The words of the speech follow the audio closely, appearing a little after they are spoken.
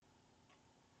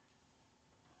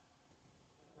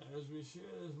As we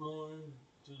share this morning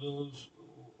to those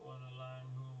on the line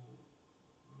who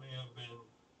may have been,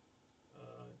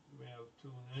 may have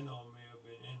tuned in or may have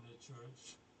been in the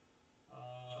church,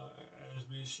 uh, as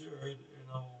we shared,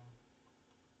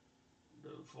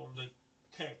 from the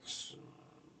text,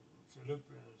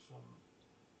 Philippians,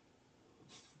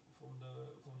 from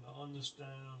the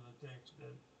understanding of the text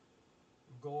that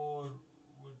God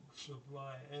would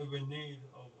supply every need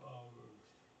of ours,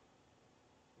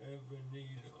 every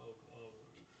need of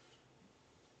ours,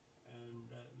 and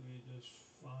that we just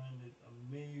find it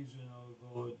amazing how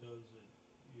God does it,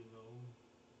 you know.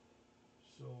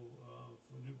 So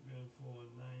Philippians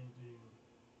 4:19,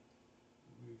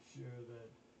 we share that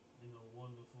in a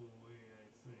wonderful way, I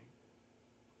think.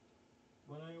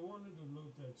 But I wanted to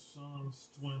look at Psalms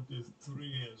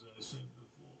 23, as I said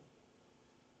before,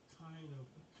 kind of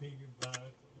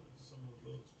piggyback on some of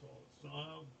those thoughts.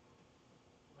 So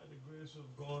by the grace of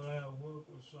God, I have worked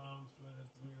with Psalms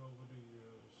 23 over the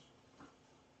years,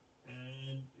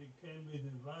 and it can be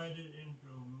divided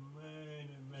into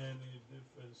many, many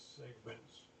different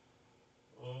segments.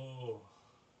 Oh,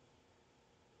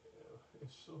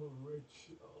 it's so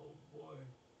rich. Oh boy,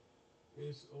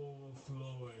 it's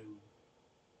overflowing.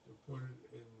 To put it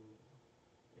in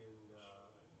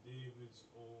David's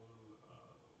own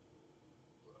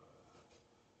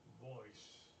voice,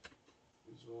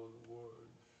 his own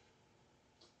words.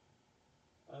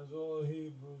 As all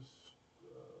Hebrews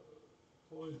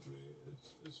poetry,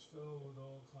 it's filled with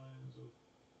all kinds of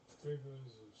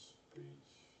figures of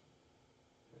speech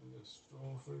and the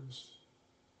strophes,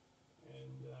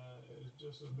 and it's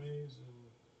just amazing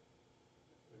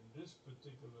in this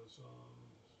particular song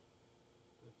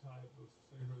the type of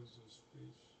figures of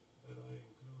speech that I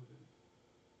included.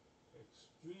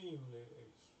 Extremely,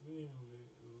 extremely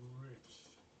rich.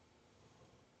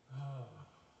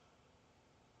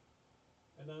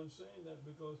 And I'm saying that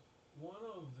because one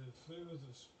of the figures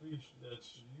of speech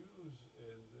that's used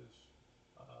in this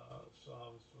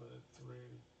Psalms 23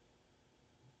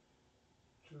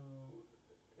 to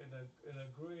in a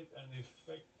great and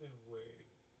effective way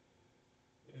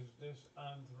is this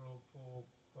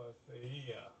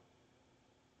anthropopatheia.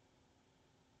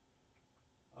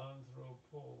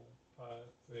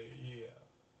 Anthropopatheia.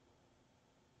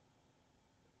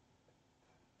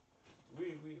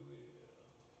 We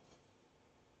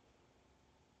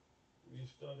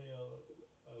study a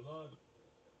lot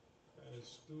as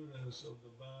students of the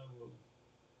Bible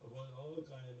about all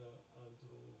kind of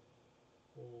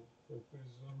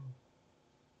anthropopism.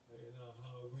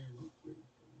 How we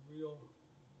don't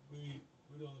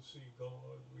we don't see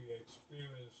God, we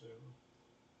experience Him,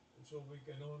 and so we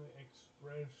can only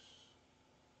express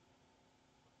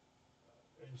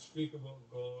and speak about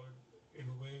God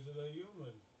in ways that are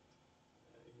human.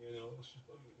 So,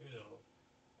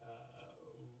 uh,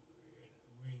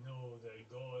 we know that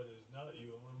God is not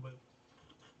human, but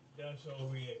that's how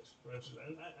we express it,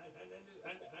 and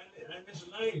it's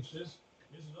nice. It's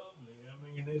lovely. I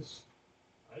mean,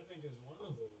 I think it's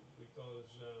wonderful because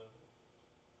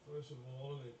first of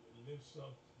all, it lifts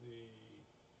up the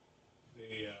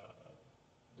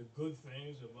the good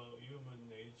things about human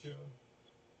nature,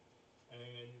 and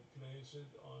it places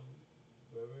it on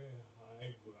very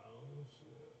high grounds,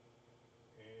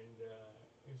 and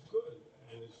it's good,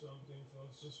 and it's something for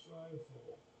us to strive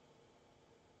for.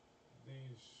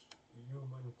 These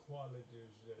human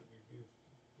qualities that we give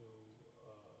to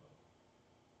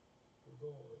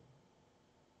God.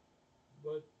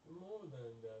 But more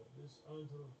than that, this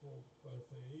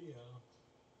anthropopatheia,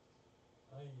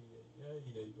 ay, ay, ay,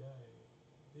 ay, ay,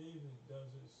 David does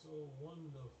it so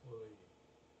wonderfully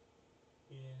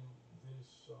in this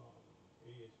song.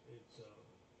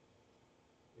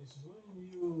 It's when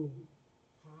you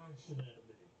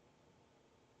passionately,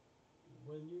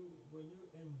 when you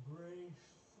embrace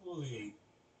fully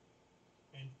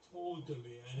and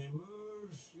totally and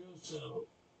immerse yourself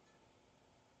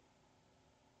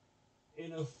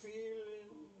in a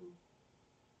feeling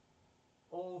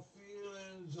or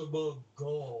feelings about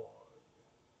God,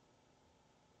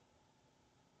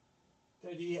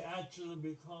 that He actually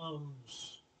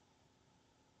becomes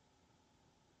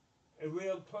a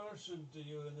real person to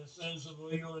you in the sense of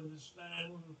where you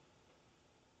understand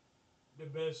the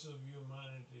best of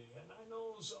humanity. And I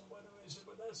know somebody may say,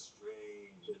 but that's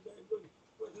strange.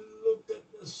 But look at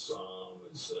the psalm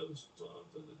itself,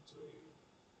 12 to the 3.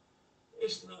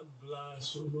 It's not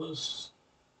blasphemous.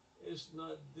 It's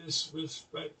not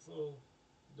disrespectful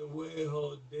the way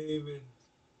how David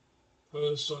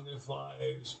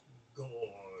personifies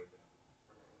God.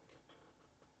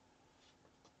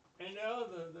 And the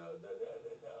other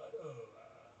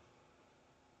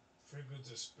figures with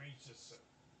the speech itself.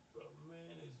 But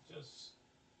man, it just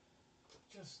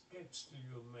gets to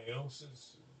your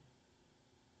meiosis and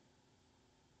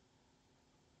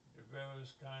the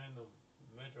various kind of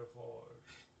metaphors,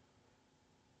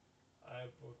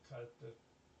 hypocatasis,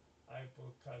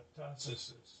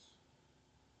 hypocatasis.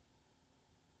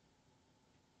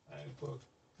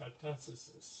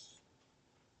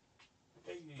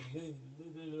 Let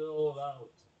it all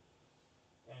out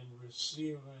and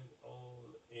receive it all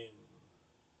in.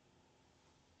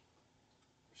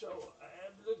 So I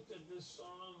have looked at this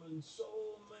psalm in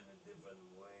so many different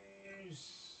ways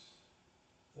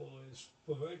for its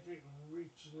poetic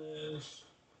richness,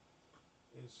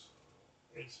 its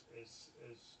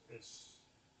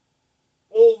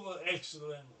over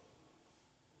excellent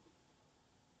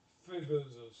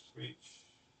figures of speech.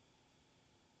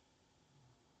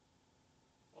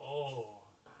 Oh,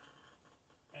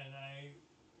 and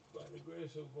by the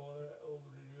grace of God, over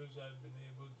the years, I've been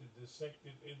able to dissect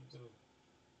it into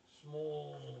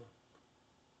small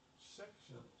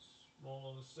sections,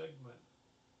 small segments,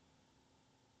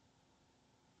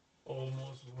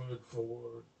 almost word for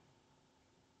word.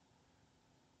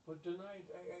 But tonight,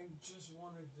 I just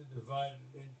wanted to divide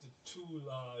it into two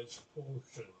large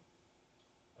portions.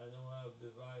 I know I've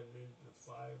divided it into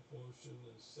 5 portions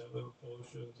and 7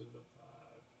 portions in the past.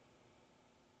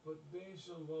 But based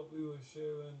on what we were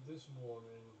sharing this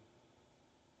morning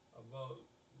about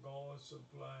God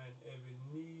supplying every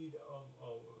need of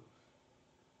ours,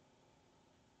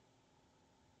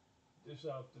 this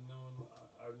afternoon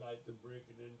I'd like to break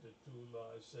it into 2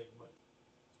 large segments.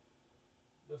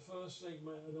 The first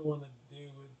segment I don't want to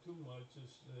deal with too much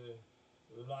is the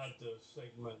latter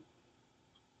segment.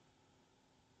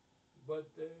 But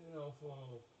to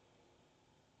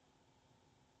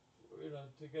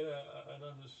get an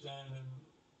understanding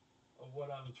of what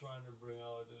I'm trying to bring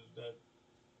out is that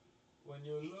when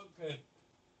you look at,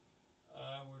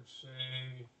 I would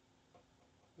say,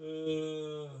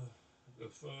 the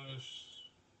first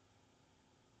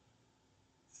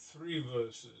 3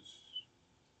 verses,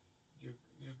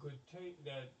 you could take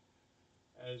that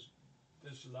as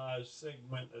this large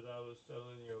segment that I was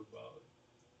telling you about,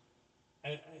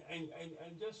 and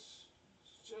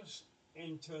just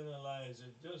internalize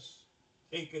it, just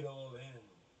take it all in.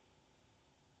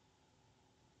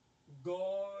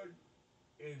 God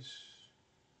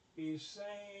he's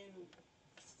saying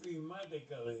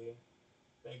thematically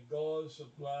that God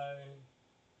supply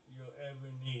your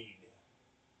every need.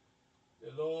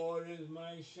 The Lord is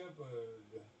my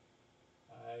shepherd,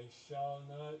 I shall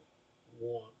not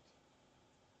want.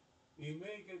 He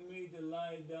maketh me to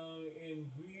lie down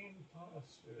in green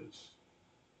pastures.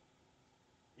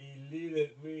 He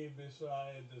leadeth me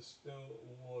beside the still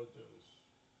waters.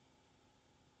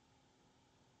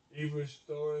 He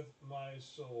restoreth my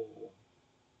soul.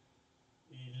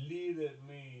 He leadeth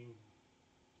me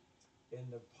in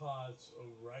the paths of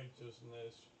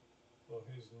righteousness for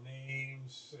his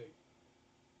name's sake.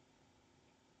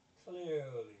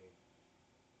 Clearly,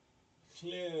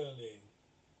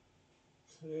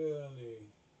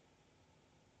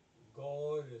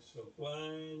 God is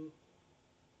supplying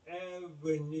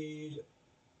every need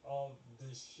of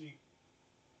the sheep.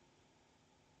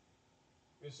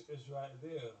 It's right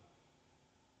there.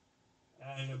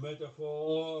 And the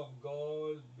metaphor of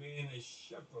God being a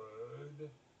shepherd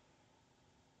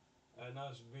and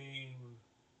us being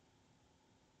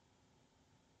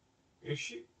a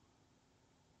sheep.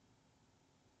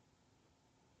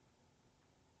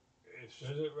 It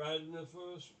says it right in the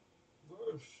first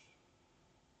verse.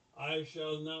 I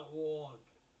shall not want,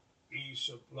 he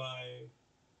supply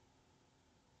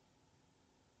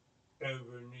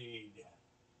every need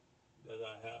that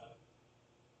I have.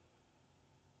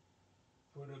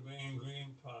 Put me in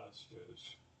green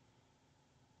pastures.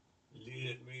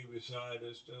 Leadeth me beside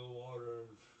the still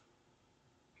waters.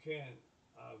 Can't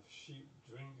have sheep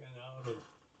drinking out of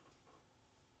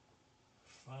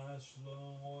fast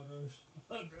flowing waters?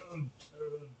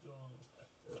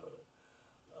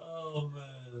 Oh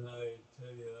man, I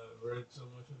tell you, I've read so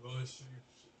much about sheep,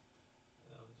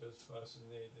 and I'm just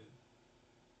fascinated.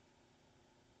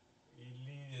 He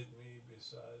leadeth me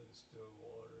beside the still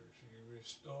waters. He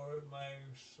restored my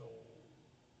soul.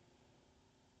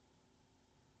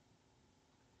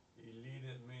 He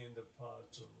leadeth me in the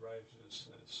paths of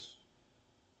righteousness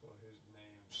for his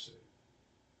name's sake.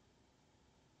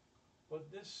 But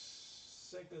this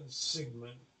second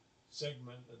segment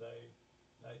that I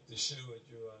like to share with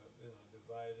you,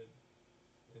 divided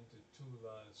into 2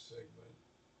 large segments,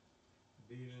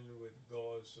 dealing with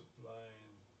God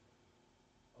supplying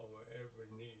our every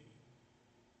need.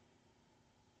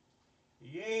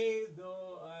 Yea,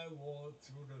 though I walk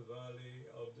through the valley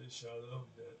of the shadow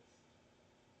of death,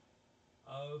 I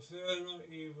will fear no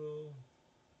evil,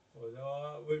 for thou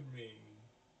art with me.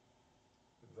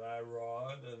 Thy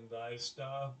rod and thy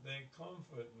staff, they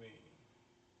comfort me.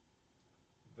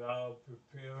 Thou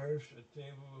preparest a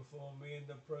table before me in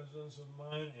the presence of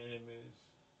mine enemies.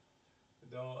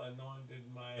 Thou anointed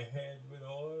my head with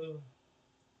oil,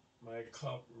 my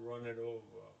cup runneth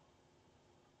over.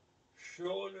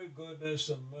 Surely goodness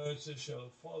and mercy shall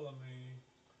follow me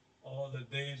all the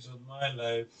days of my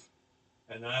life,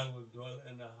 and I will dwell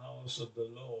in the house of the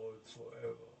Lord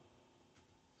forever.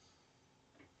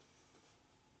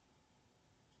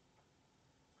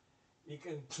 You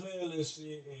can clearly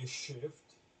see a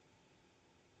shift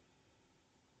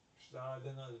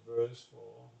starting at verse 4.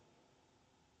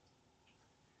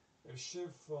 A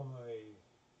shift from a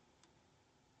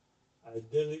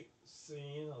idyllic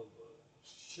scene of a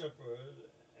shepherd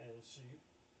and sheep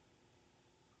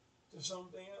to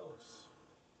something else.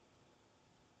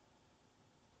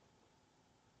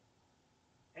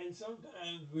 And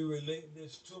sometimes we relate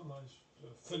this too much to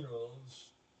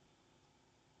funerals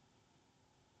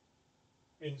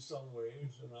in some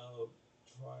ways, and I'll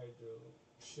try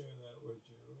to share that with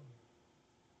you.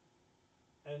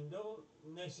 And don't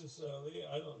necessarily,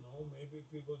 I don't know, maybe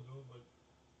people do, but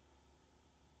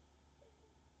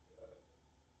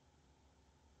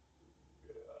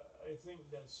I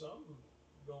think that some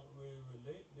don't really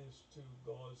relate this to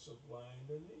God supplying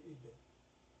the need.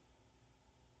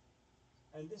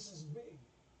 And this is big.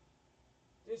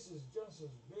 This is just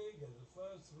as big as the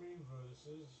first three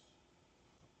verses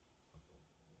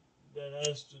that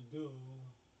has to do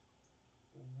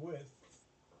with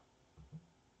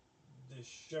the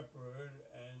shepherd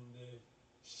and the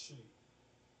sheep.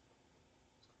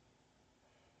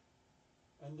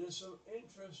 And there's some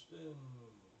interesting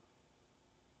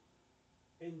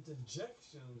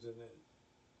interjections in it.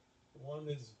 One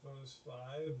is verse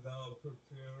 5, thou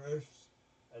preparest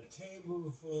a table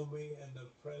before me in the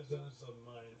presence of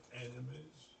mine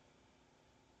enemies.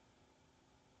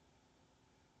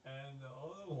 And the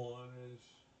other one is,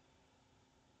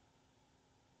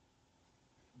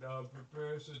 thou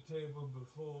preparest a table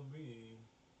before me,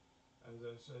 as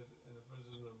I said, in the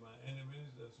presence of my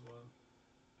enemies, that's one.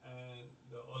 And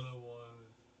the other one,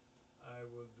 I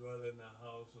will dwell in the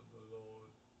house of the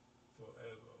Lord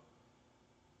forever.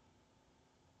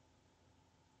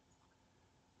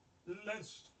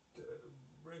 Let's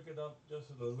break it up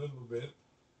just a little bit.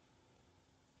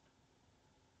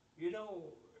 You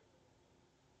know,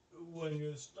 when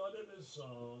you study the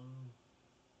psalm,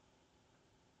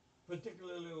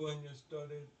 particularly when you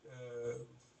study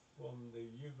from the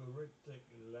Ugaritic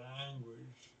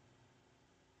language,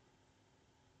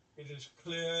 it is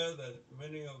clear that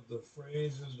many of the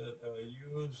phrases that are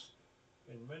used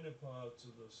in many parts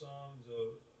of the Psalms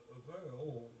are very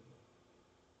old.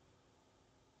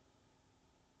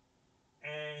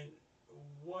 And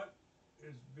what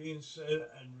is being said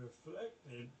and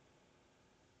reflected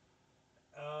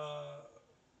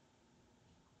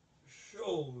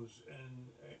shows and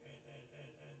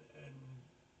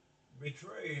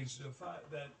betrays the fact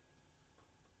that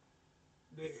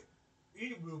the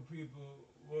Hebrew people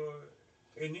were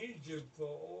in Egypt for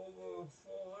over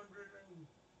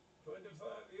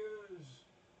 425 years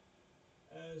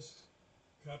as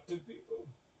captive people.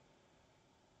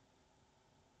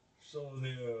 So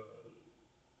their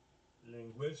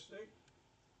linguistic,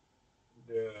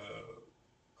 their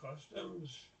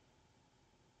customs,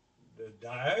 the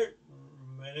diet,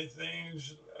 many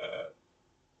things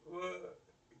were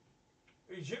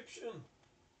Egyptian.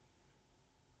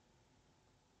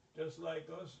 Just like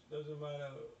us, doesn't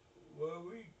matter where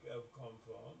we have come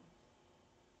from.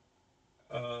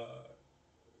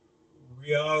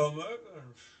 We are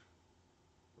Americans.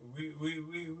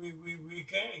 We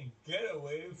can't get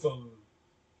away from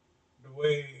the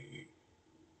way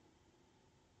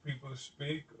people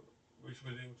speak, which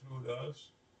would include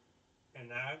us,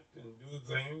 and act and do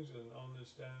things and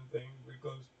understand things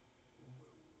because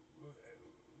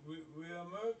we're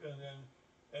American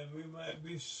and we might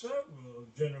be several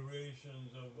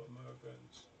generations of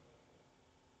Americans.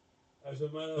 As a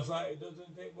matter of fact, it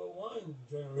doesn't take but one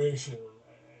generation,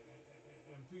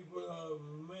 and people are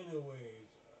in many ways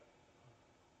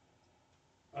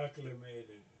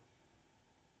acclimated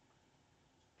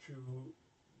to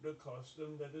the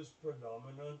custom that is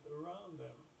predominant around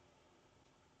them.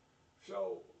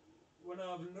 So when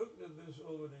I've looked at this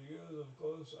over the years, of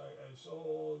course, I saw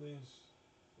all these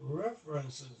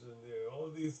references in there, all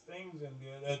these things in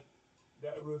there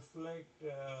that reflect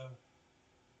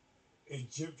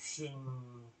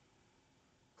Egyptian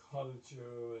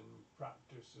culture and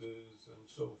practices and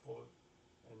so forth.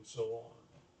 and so on.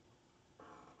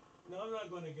 Now, I'm not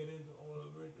going to get into all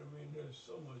of it. I mean, there's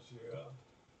so much here.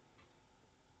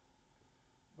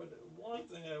 But one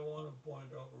thing I want to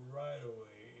point out right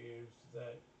away is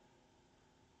that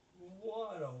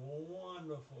what a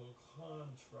wonderful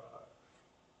contrast.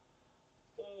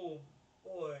 Oh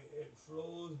boy, it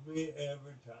flows me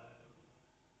every time.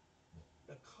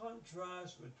 The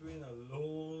contrast between a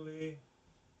lowly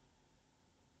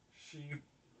sheep and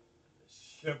a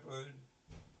shepherd.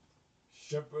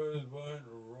 Shepherds weren't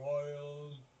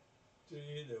royalty,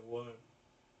 they weren't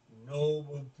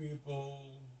noble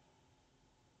people.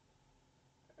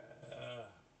 Uh,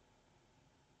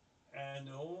 and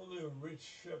the only rich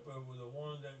shepherd was the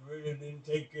one that really didn't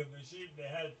take care of the sheep. They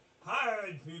had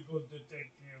hired people to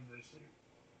take care of the sheep.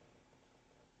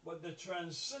 But the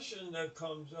transition that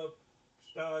comes up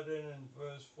starting in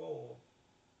verse 4,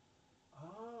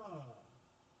 ah,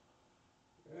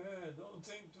 yeah, don't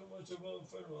think too much about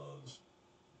funerals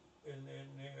in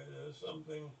there. There's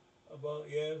something about,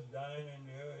 yes, dying in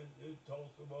there. It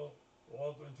talks about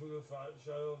walking through the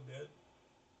shadow of death.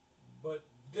 But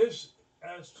this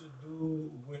has to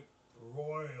do with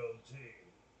royalty.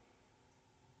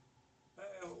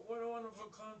 What a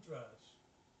wonderful contrast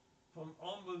from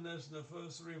humbleness in the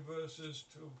first three verses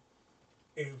to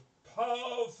a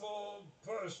powerful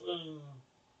person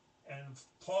and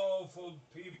powerful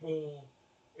people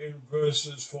in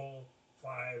verses 4,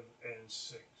 5, and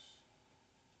 6.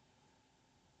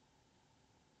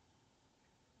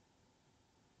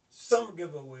 Some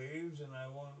giveaways, and I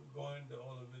won't go into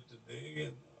all of it today,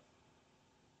 and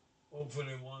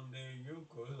hopefully one day you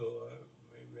could, or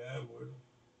maybe I would.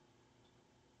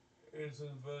 It's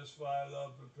in verse 5,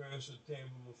 Lord prepares a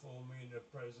table before me in the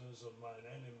presence of mine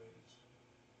enemies.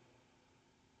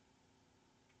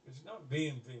 It's not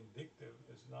being vindictive.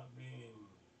 It's not being.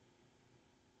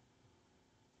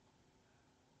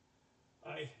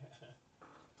 I,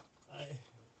 I.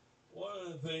 One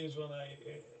of the things when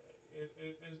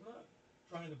it's not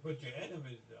trying to put your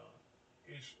enemies down.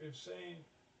 It's saying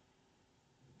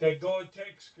that God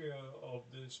takes care of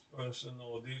this person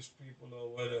or these people or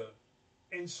whatever,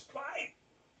 in spite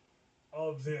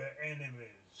of their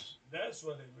enemies. That's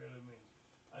what it really means.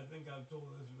 I think I've told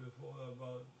this before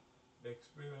about the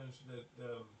experience that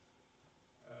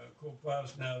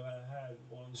co-pastor and I had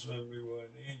once when we were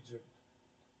in Egypt,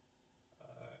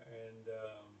 and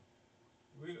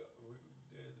we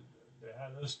they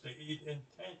had us to eat in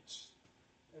tents.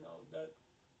 You know that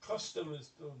custom is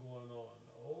still going on.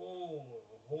 Oh,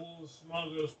 whole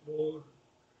smorgasbord.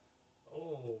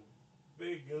 Oh,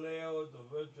 big layout of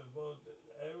vegetables,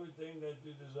 everything that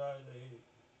you desire to eat.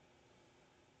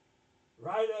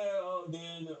 Right there out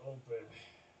there in the open.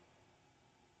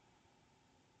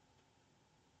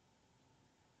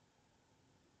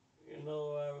 You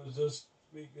know, I was just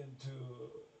speaking to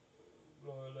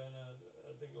Lorelena,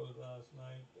 I think it was last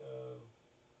night,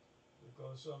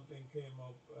 because something came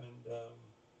up, and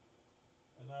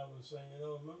I was saying, you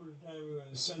know, remember the time we were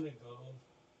in Senegal,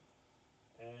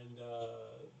 and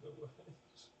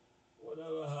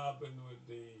whatever happened with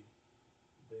the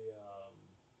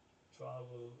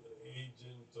travel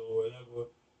agent or whatever,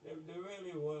 they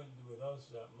really weren't with us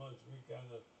that much. We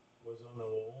kind of was on our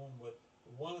own, but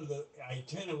one thing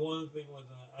was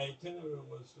an itinerary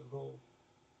was to go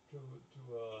to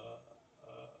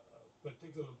a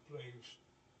particular place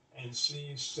and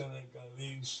see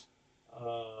Senegalese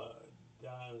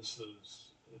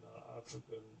dancers, you know,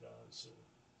 African dancers.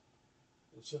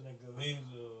 The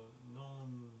Senegalese are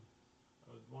known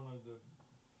as one of the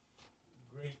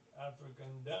great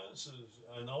African dancers,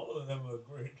 and all of them are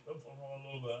great from all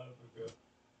over Africa.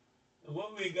 And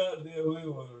when we got there, we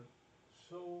were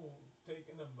so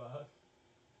taken aback.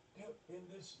 In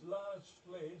this large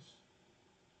place,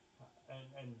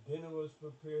 and dinner was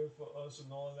prepared for us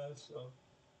and all that stuff.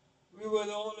 We were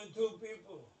the only two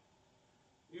people.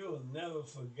 You'll never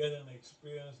forget an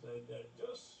experience like that.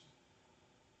 Just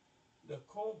the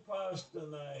co-pastor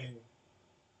and I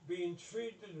being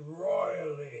treated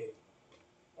royally,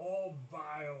 all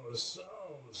by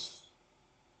ourselves.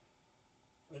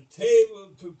 A table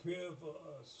prepared for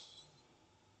us.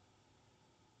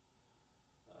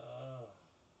 Ah.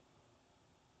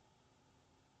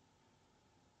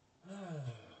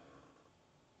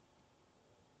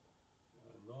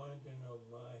 Anointing of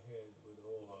my head with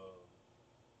oil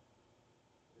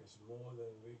is more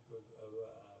than we could ever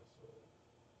ask for.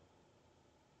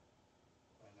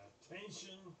 And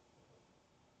attention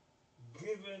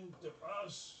given to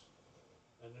us,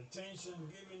 and attention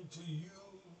given to you,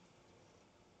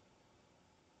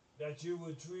 that you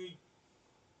would treat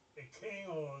a king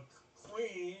or a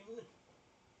queen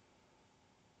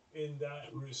in that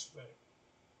respect.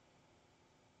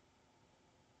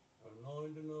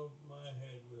 Anointing of my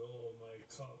head with all my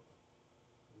cup,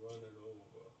 run it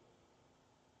over.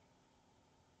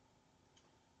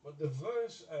 But the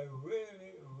verse I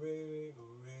really, really,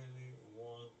 really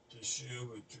want to share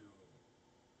with you,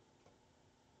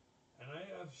 and I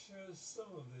have shared some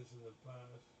of this in the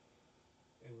past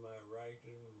in my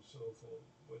writing and so forth,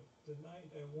 but tonight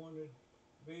I wanted,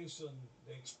 based on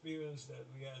the experience that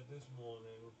we had this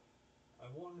morning, I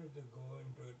wanted to go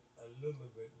into it a little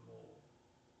bit more.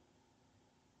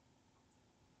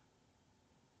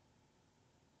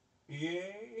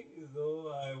 Yea,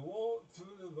 though I walk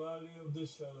through the valley of the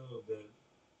shadow of death,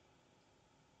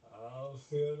 I'll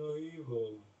fear no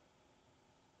evil,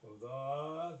 for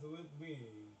thou art with me,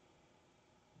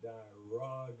 thy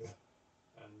rod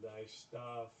and thy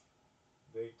staff,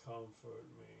 they comfort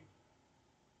me.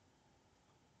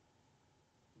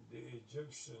 The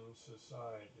Egyptian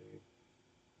society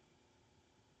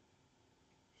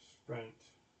spent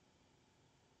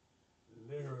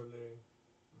literally,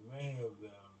 many of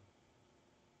them,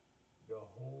 the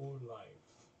whole life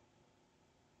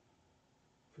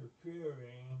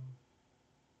preparing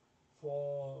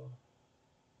for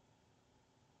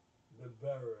the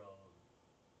burial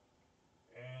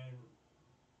and,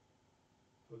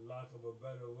 for lack of a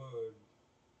better word,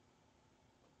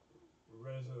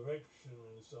 resurrection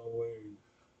in some ways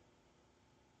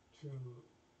to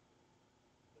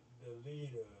the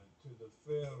leader, to the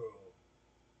Pharaoh,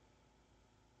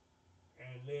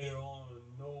 and later on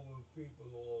noble people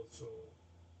also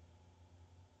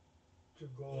to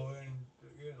go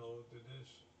into, to this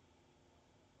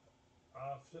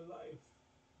afterlife.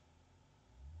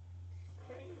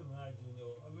 Can you imagine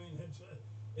though? I mean,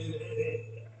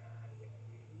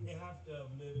 you have to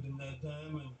have lived in that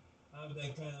time and have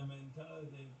that kind of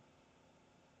mentality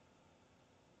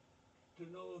to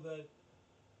know that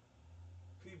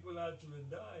people actually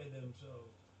die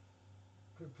themselves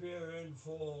preparing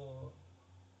for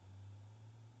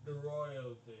the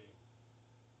royalty,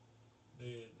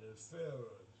 the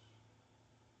pharaohs,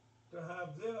 to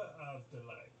have their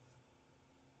afterlife.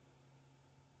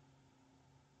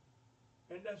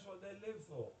 And that's what they live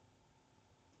for.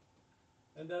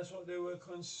 And that's what they were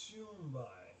consumed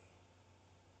by.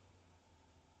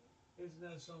 Isn't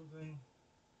that something?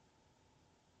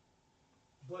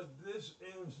 But this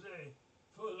is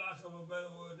for lack of a better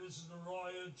word, this is the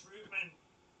royal treatment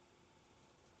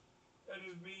that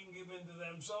is being given to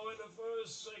them. So in the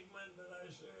first segment that I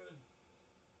shared,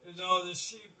 is all the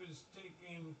sheep is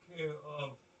taken care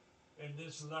of. And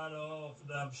this ladder off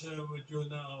that I'm sharing with you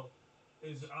now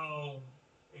is how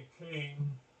a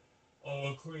king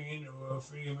or a queen or a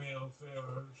female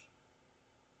pharaohs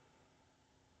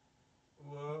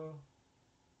were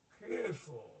cared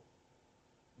for,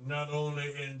 not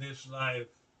only in this life,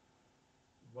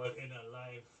 but in a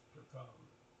life to come.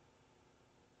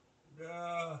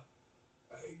 Uh,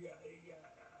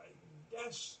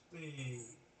 that's the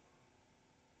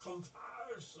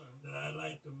comparison that I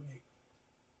like to make.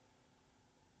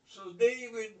 So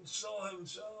David saw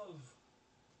himself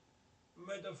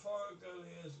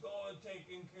metaphorically as God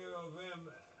taking care of him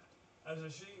as a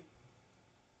sheep.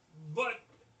 But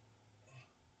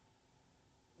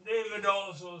David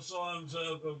also saw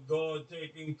himself of God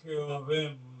taking care of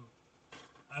him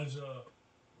as a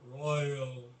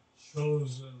royal,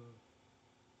 chosen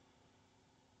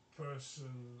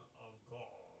person of God.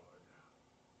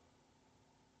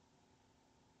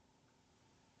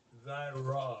 Thy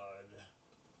rod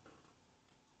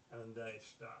and thy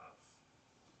staff.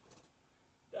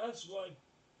 That's what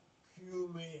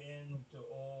cued me into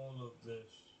all of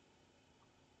this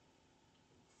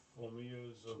from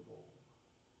years ago.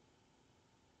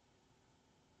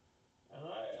 And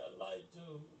I'd like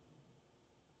to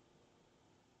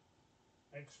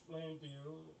explain to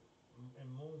you in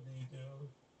more detail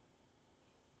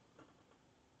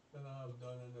than I've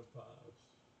done in the past.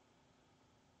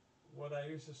 What I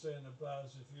used to say in the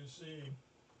past, if you see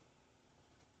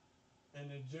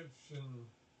an Egyptian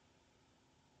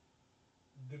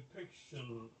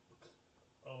depiction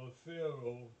of a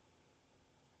pharaoh,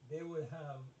 they would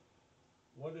have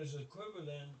what is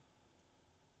equivalent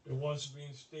to what's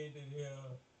being stated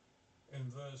here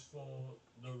in verse 4,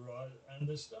 the rod and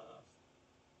the staff.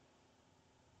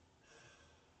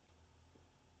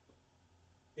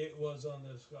 It was on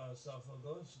the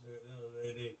sarcophagus,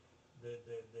 the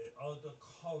outer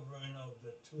covering of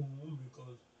the tomb,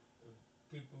 because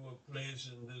people were placed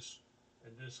in this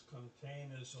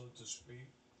container, so to speak.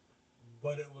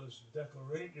 But it was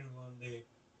decorated when they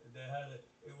had it.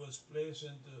 It was placed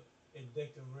into a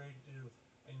decorative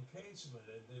encasement,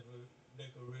 a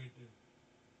decorative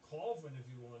coffin, if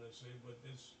you want to say, but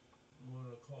this more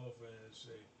than a coffin and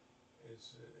say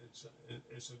it's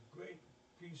it's a great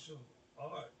piece of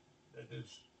art that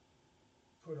is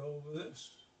put over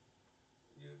this.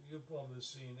 You've probably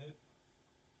seen it,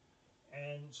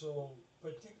 and so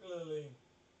particularly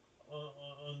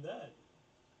on that,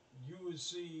 you would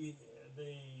see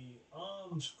the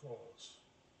arms cross,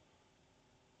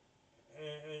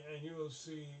 and you will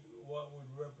see what would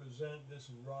represent this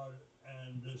rod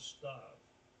and this staff.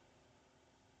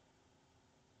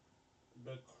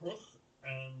 The crook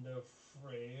and the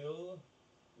frail,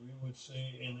 we would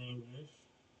say in English,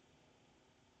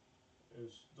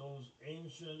 is those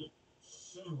ancient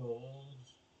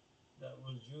symbols that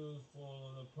was used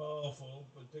for the powerful,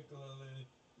 particularly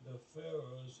the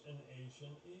pharaohs in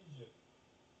ancient Egypt.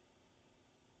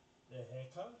 The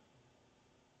Heka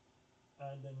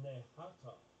and the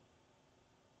Nehaka,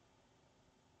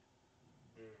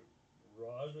 the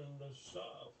rod and the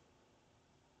staff.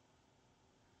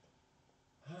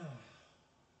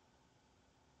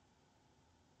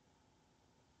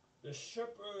 The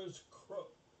shepherd's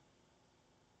crook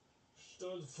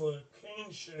stood for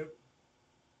kingship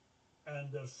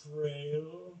and the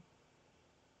frail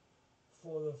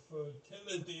for the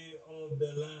fertility of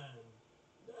the land.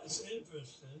 That's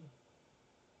interesting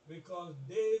because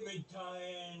David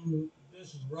tying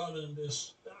this rod and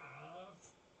this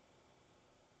staff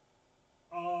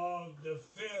of the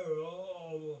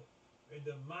Pharaoh, or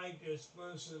the mightiest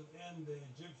person in the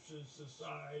Egyptian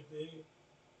society,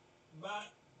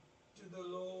 back to the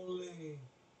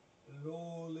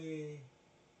lowly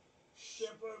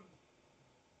shepherd.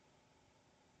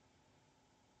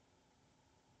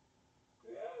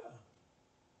 Yeah.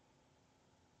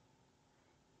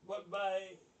 But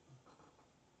by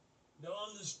the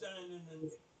understanding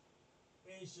in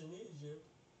ancient Egypt,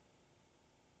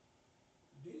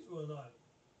 these were not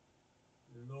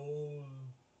low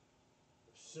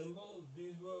symbols,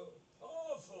 these were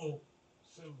powerful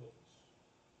symbols.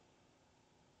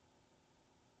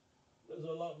 There's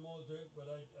a lot more to it, but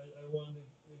I wanted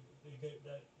to get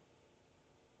that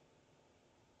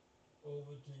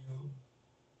over to you.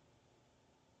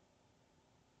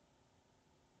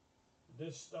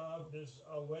 This staff, this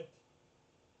awet,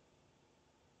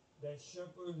 that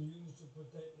shepherds used to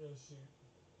protect their sheep.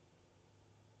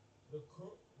 The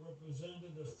crook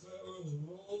represented the Pharaoh's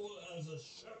role as a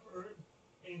shepherd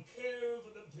in care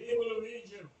for the people of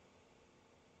Egypt.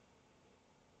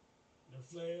 The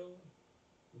flail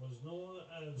was known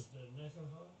as the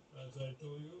Nekaha, as I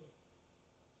told you.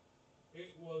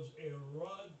 It was a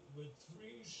rod with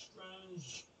 3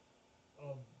 strands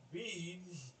of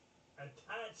beads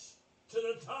attached to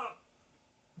the top.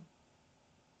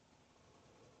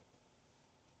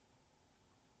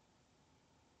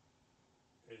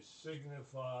 It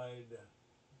signified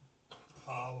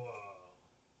power.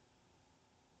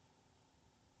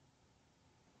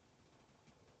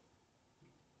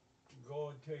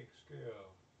 God takes care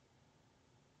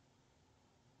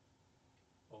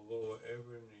of our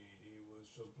every need. He will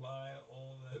supply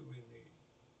all that we need.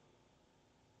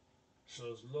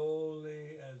 So as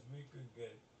lowly as we could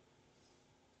get,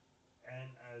 and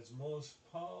as most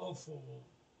powerful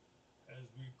as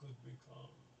we could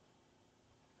become,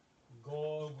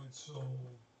 God would so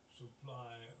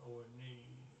supply our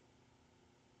need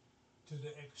to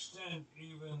the extent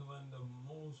even when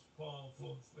the most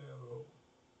powerful Pharaoh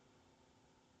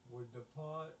would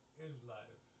depart his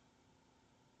life,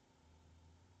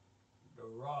 the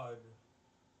rod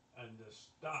and the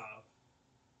staff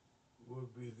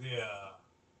would be there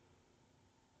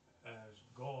as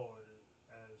God,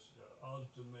 as the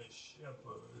ultimate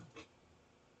shepherd,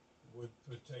 would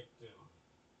protect them.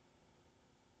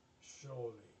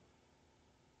 Surely,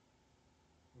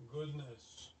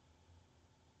 goodness,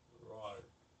 rod,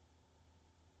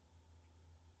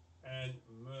 and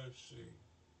mercy,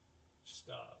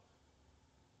 staff.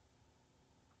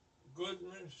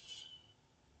 Goodness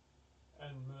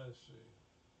and mercy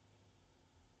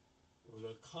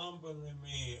will accompany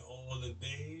me all the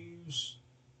days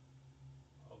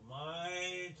of my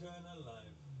eternal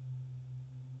life,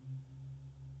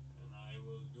 and I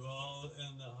will dwell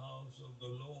in the house of the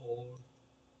Lord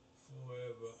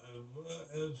forever. And where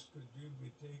else could you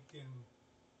be taken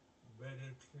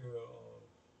better care of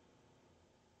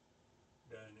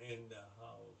than in the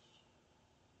house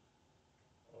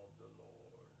of the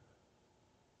Lord?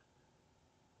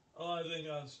 Oh, I think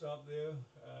I'll stop there.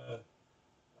 I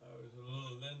was a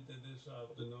little lengthy this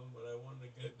afternoon, but I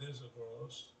wanted to get this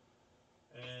across.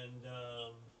 And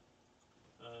uh,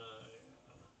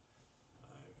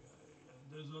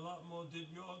 there's a lot more that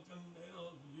y'all can,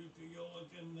 you all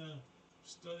can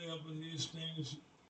study up on these things